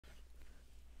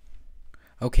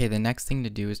Okay, the next thing to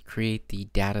do is create the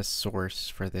data source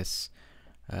for this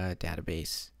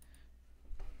database.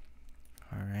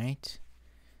 All right,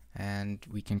 and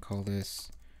we can call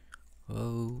this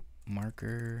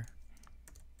marker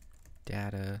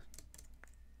data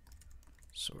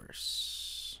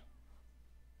source.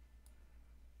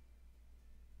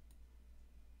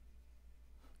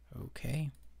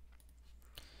 Okay.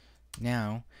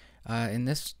 Now, in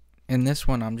this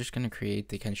one, I'm just going to create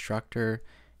the constructor,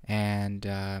 and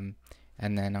then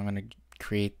I'm going to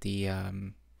create the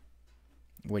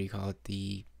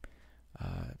the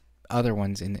other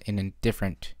ones in a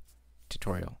different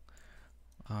tutorial.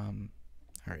 All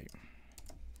right.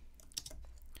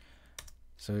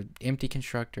 So empty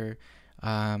constructor,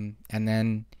 and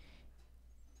then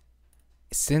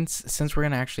since we're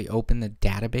going to actually open the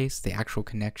database, the actual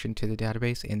connection to the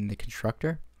database in the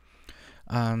constructor,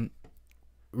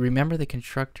 remember the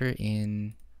constructor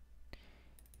in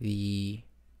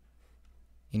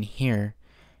here,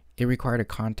 it required a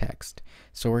context.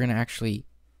 So we're going to actually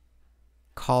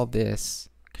call this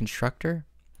constructor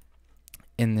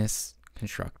in this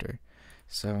constructor.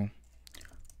 So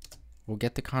we'll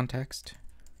get the context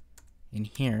in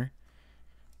here,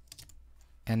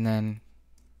 and then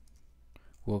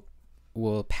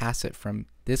we'll pass it from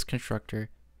this constructor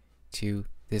to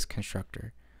this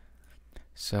constructor.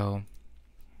 So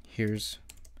here's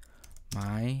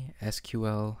my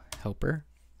SQL helper,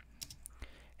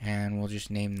 and we'll just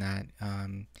name that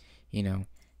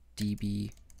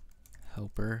DB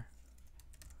helper,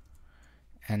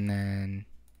 and then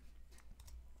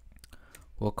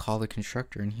we'll call the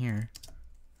constructor in here.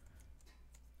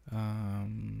 What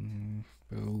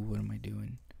am I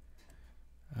doing?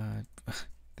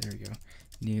 There we go.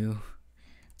 New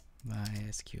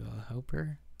MySQL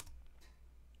helper,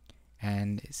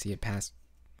 and see it passed.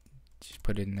 Just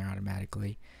put it in there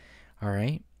automatically. All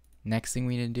right. Next thing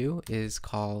we need to do is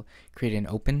create an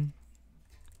open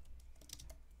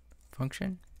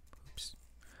function. Oops.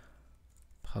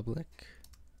 Public.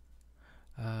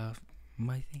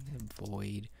 My thing is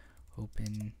void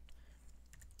open.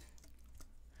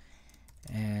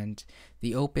 And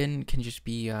the open can just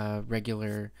be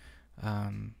regular,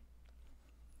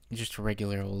 just a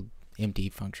regular old empty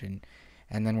function.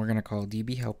 And then we're going to call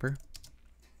db helper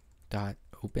dot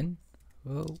open.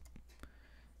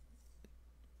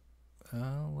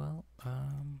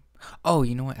 Oh,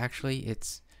 you know what? Actually,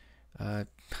 it's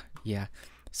yeah.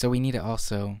 So we need to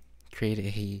also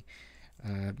create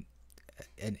an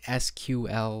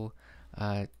SQL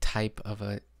type of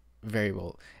a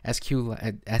variable,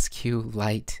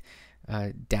 SQLite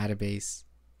database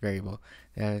variable,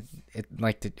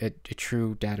 like a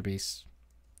true database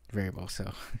variable.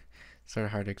 So sort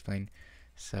of hard to explain.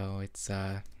 So it's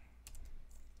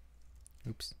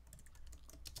oops.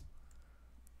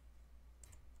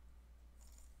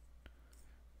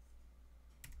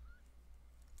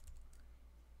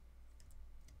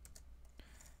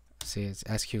 See, it's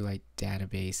SQLite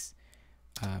database.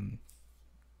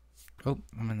 Oh,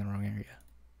 I'm in the wrong area.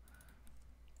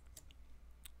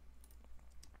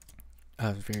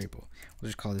 Variable. We'll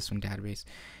just call this one database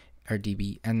or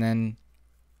DB. And then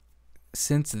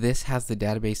since this has the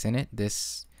database in it,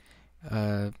 this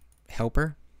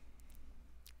helper,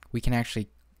 we can actually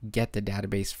get the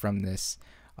database from this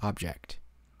object.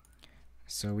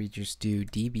 So we just do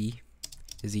db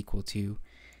is equal to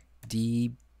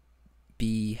db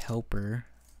helper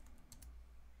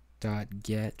dot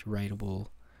get writable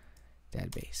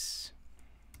database.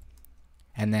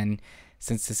 And then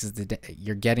since this is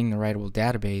you're getting the writable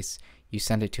database, you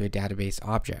send it to a database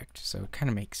object. So it kind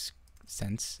of makes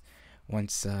sense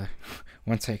once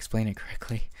once I explain it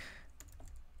correctly.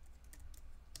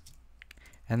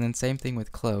 And then same thing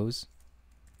with close.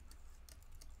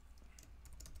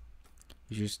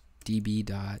 You just db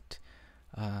dot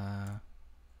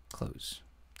close.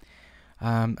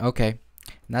 Okay, and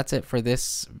that's it for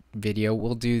this video.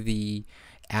 We'll do the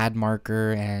add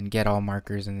marker and get all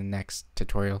markers in the next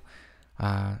tutorial.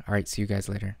 Alright, see you guys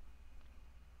later.